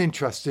that's one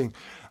interesting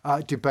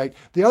debate.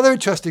 The other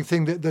interesting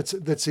thing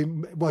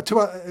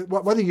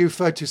whether you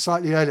referred to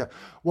slightly earlier,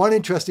 one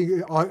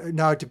interesting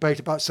now debate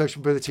about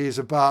social mobility is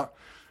about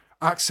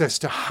access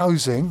to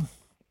housing,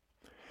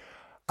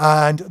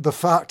 and the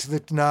fact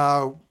that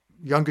now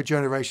younger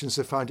generations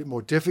have found it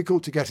more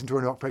difficult to get into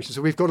an occupation.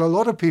 So we've got a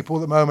lot of people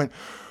at the moment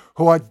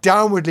who are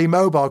downwardly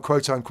mobile,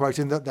 quote unquote,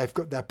 in that they've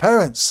got their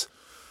parents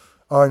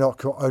are in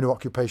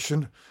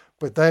occupation,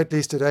 but they, at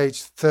least at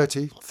age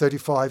 30,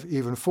 35,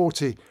 even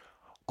 40,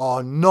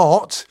 are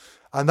not.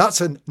 And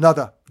that's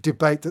another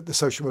debate that the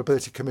Social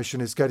Mobility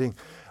Commission is getting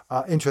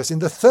interested in.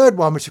 The third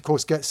one, which of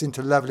course gets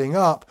into levelling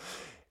up,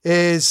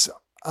 is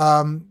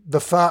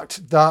the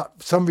fact that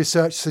some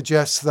research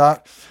suggests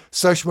that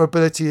social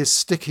mobility is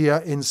stickier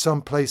in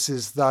some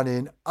places than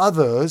in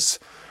others.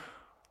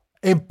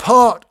 In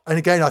part, and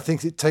again, I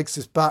think it takes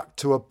us back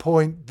to a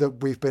point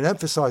that we've been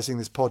emphasising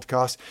this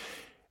podcast,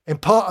 in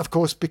part, of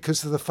course,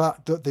 because of the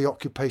fact that the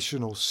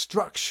occupational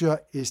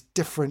structure is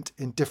different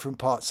in different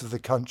parts of the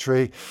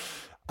country.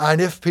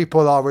 And if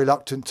people are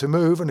reluctant to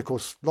move, and of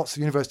course, lots of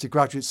university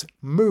graduates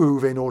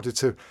move in order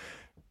to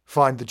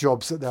find the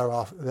jobs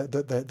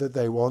that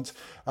they want,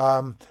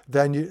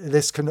 then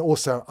this can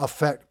also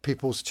affect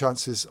people's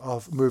chances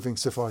of moving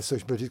so far as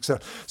social mobility.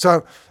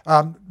 So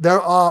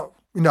there are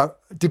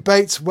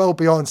debates well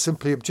beyond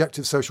simply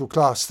objective social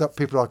class that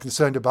people are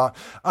concerned about,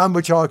 and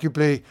which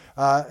arguably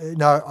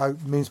now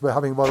means we're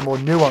having a more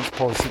nuanced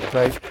policy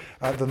debate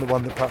than the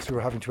one that perhaps we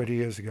were having 20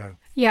 years ago.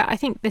 Yeah, I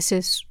think this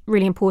is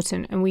really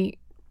important, and we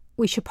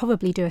should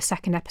probably do a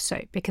second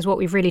episode, because what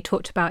we've really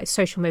talked about is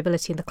social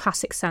mobility in the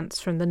classic sense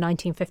from the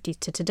 1950s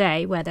to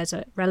today, where there's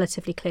a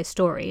relatively clear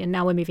story, and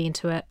now we're moving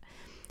into a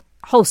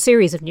whole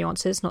series of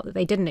nuances, not that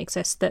they didn't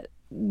exist, that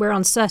we're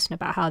uncertain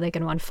about how they're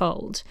going to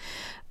unfold.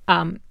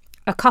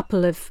 A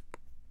couple of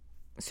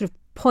sort of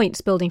points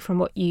building from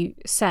what you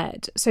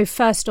said. So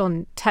first,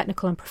 on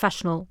technical and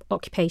professional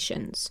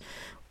occupations,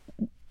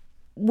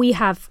 we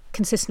have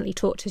consistently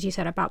talked, as you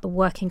said, about the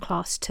working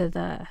class to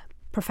the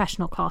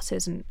professional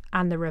classes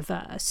and the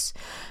reverse.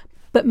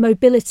 But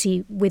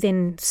mobility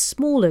within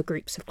smaller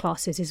groups of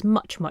classes is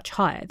much, much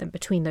higher than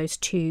between those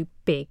two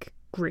big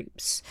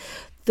groups.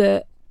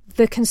 The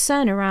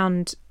concern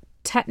around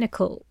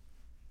technical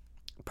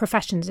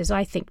professions is,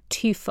 I think,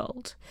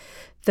 twofold.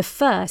 The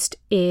first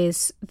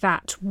is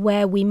that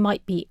where we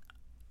might be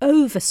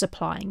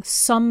oversupplying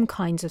some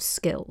kinds of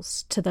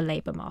skills to the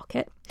labour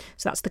market,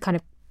 so that's the kind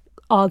of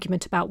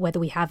argument about whether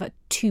we have a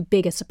too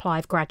big a supply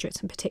of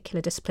graduates in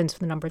particular disciplines for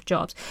the number of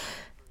jobs.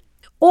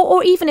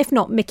 Or even if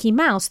not Mickey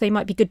Mouse, they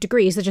might be good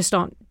degrees, there just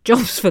aren't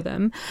jobs for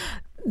them.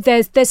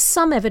 There's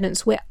some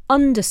evidence we're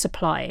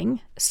undersupplying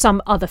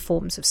some other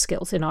forms of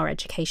skills in our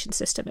education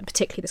system, and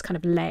particularly this kind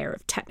of layer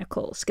of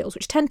technical skills,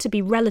 which tend to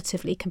be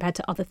relatively, compared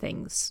to other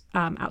things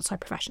outside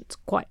professions,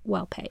 quite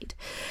well paid.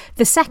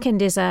 The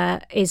second is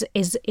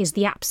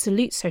the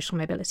absolute social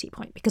mobility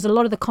point, because a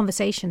lot of the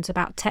conversations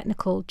about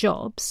technical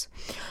jobs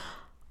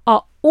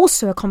are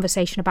also a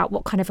conversation about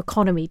what kind of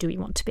economy do we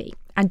want to be.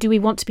 And do we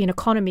want to be an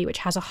economy which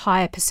has a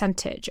higher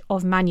percentage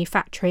of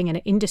manufacturing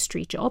and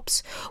industry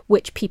jobs,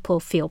 which people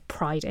feel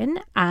pride in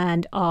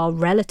and are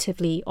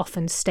relatively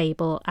often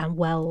stable and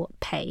well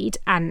paid?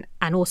 And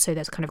also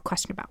there's kind of a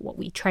question about what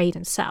we trade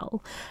and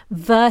sell,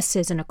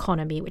 versus an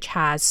economy which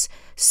has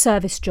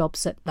service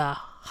jobs at the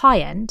high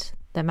end,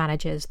 the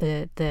managers,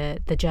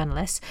 the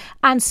journalists,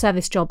 and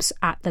service jobs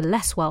at the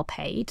less well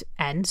paid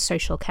end,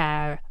 social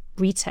care,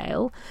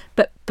 retail,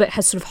 but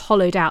has sort of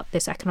hollowed out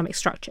this economic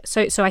structure.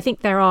 So I think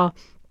there are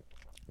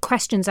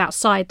questions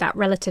outside that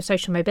relative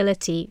social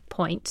mobility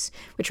points,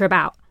 which are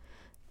about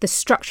the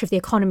structure of the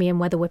economy and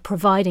whether we're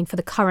providing for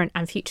the current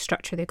and future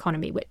structure of the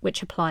economy,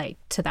 which apply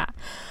to that.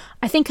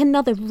 I think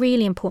another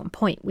really important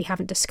point we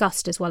haven't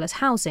discussed as well as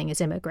housing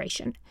is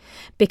immigration,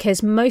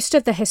 because most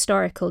of the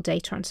historical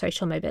data on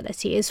social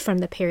mobility is from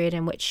the period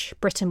in which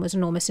Britain was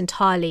an almost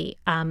entirely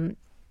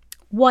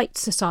white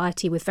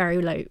society with very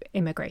low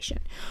immigration.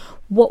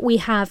 What we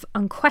have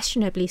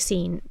unquestionably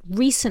seen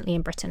recently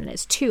in Britain, and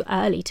it's too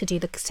early to do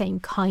the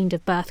same kind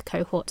of birth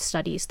cohort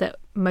studies that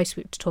most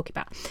people talk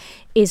about,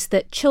 is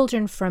that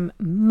children from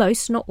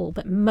most, not all,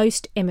 but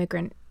most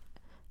immigrant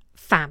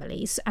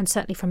families, and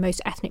certainly from most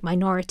ethnic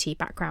minority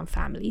background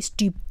families,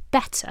 do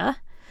better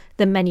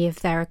than many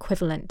of their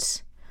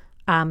equivalent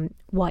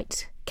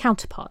white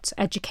counterparts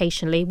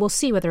educationally. We'll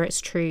see whether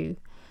it's true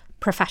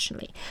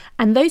professionally.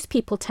 And those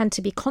people tend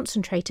to be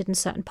concentrated in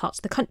certain parts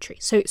of the country.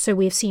 So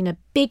we've seen a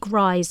big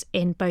rise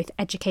in both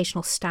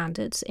educational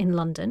standards in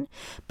London,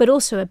 but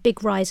also a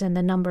big rise in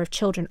the number of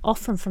children,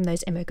 often from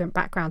those immigrant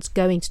backgrounds,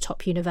 going to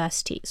top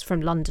universities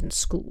from London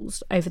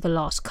schools over the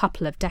last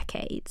couple of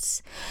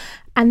decades.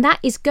 And that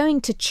is going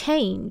to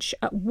change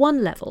at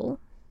one level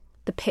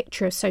the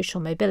picture of social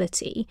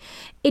mobility.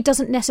 It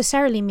doesn't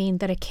necessarily mean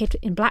that a kid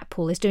in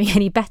Blackpool is doing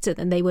any better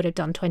than they would have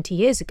done 20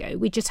 years ago.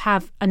 We just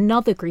have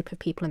another group of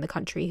people in the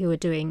country who are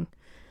doing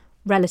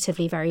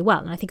relatively very well.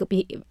 And I think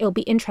it'll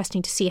be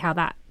interesting to see how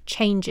that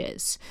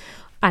changes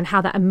and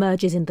how that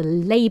emerges in the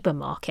labour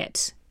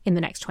market in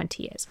the next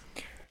 20 years.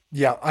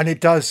 Yeah, and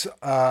it does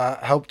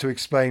help to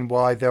explain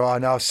why there are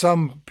now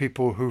some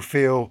people who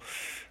feel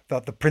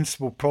that the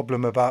principal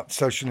problem about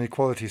social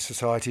inequality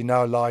society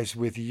now lies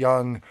with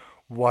young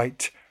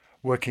white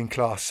working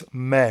class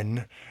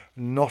men,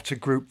 not a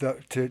group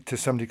that to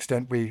some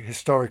extent we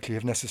historically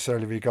have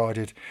necessarily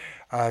regarded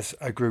as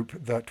a group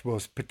that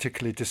was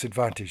particularly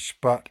disadvantaged.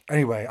 But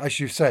anyway, as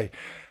you say,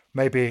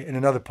 maybe in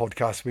another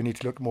podcast we need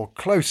to look more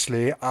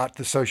closely at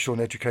the social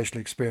and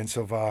educational experience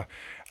of our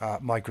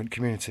migrant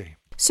community.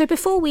 So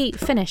before we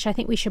finish, I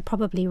think we should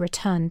probably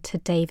return to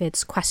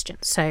David's question.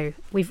 So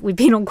we've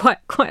been on quite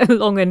a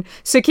long and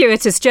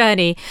circuitous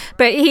journey,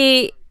 but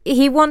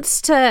he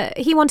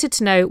wanted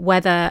to know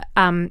whether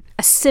a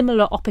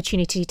similar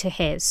opportunity to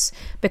his,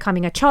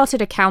 becoming a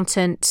chartered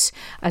accountant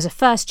as a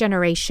first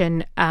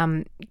generation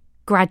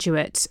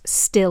graduate,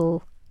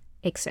 still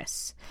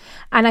exists.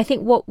 And I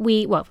think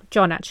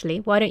John, actually,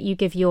 why don't you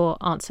give your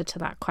answer to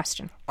that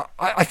question?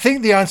 I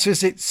think the answer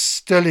is it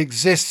still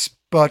exists,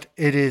 but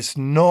it is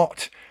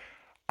not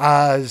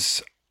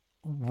as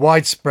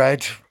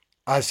widespread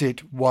as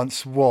it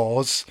once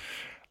was.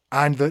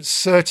 And that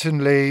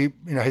certainly,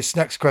 his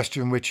next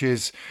question, which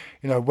is,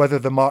 whether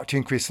the marked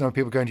increase in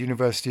people going to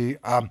university,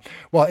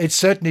 well, it's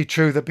certainly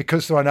true that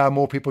because there are now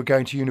more people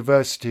going to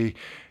university,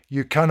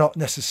 you cannot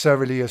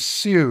necessarily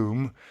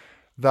assume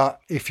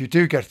that if you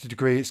do get a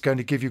degree, it's going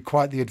to give you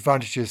quite the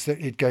advantages that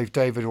it gave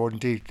David, or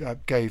indeed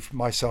gave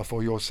myself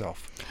or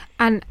yourself.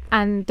 And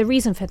the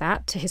reason for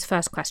that, to his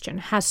first question,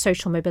 has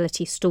social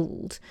mobility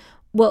stalled?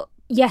 Well,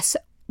 yes,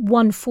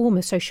 one form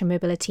of social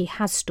mobility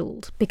has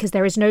stalled because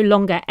there is no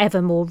longer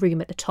ever more room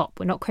at the top.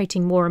 We're not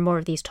creating more and more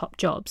of these top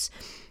jobs.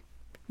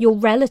 Your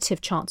relative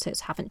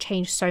chances haven't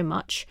changed so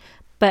much,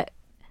 but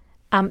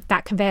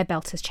that conveyor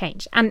belt has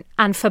changed.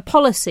 And for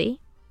policy,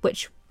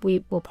 which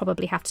we will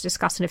probably have to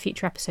discuss in a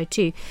future episode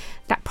too,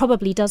 that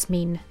probably does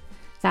mean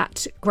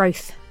that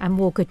growth and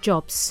more good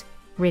jobs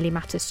really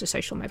matters to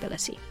social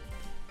mobility.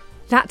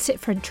 That's it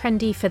for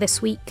Trendy for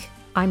this week.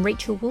 I'm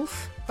Rachel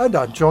Wolfe. And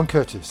I'm John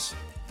Curtis.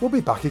 We'll be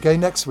back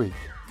again next week.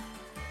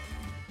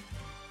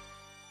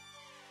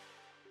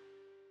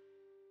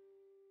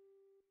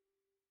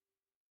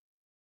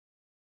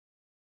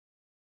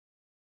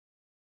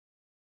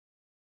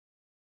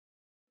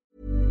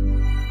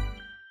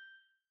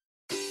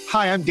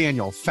 Hi, I'm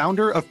Daniel,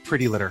 founder of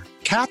Pretty Litter.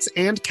 Cats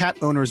and cat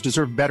owners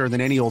deserve better than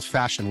any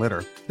old-fashioned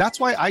litter. That's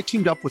why I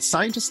teamed up with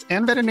scientists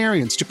and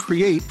veterinarians to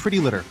create Pretty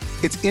Litter.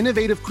 Its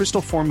innovative crystal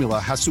formula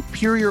has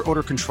superior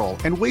odor control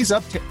and weighs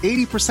up to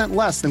 80%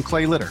 less than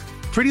clay litter.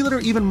 Pretty Litter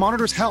even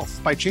monitors health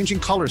by changing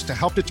colors to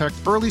help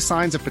detect early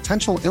signs of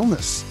potential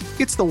illness.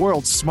 It's the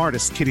world's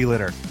smartest kitty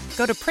litter.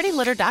 Go to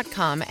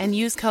prettylitter.com and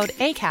use code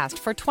ACAST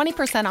for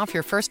 20% off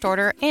your first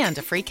order and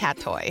a free cat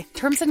toy.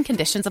 Terms and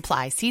conditions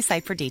apply. See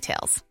site for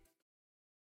details.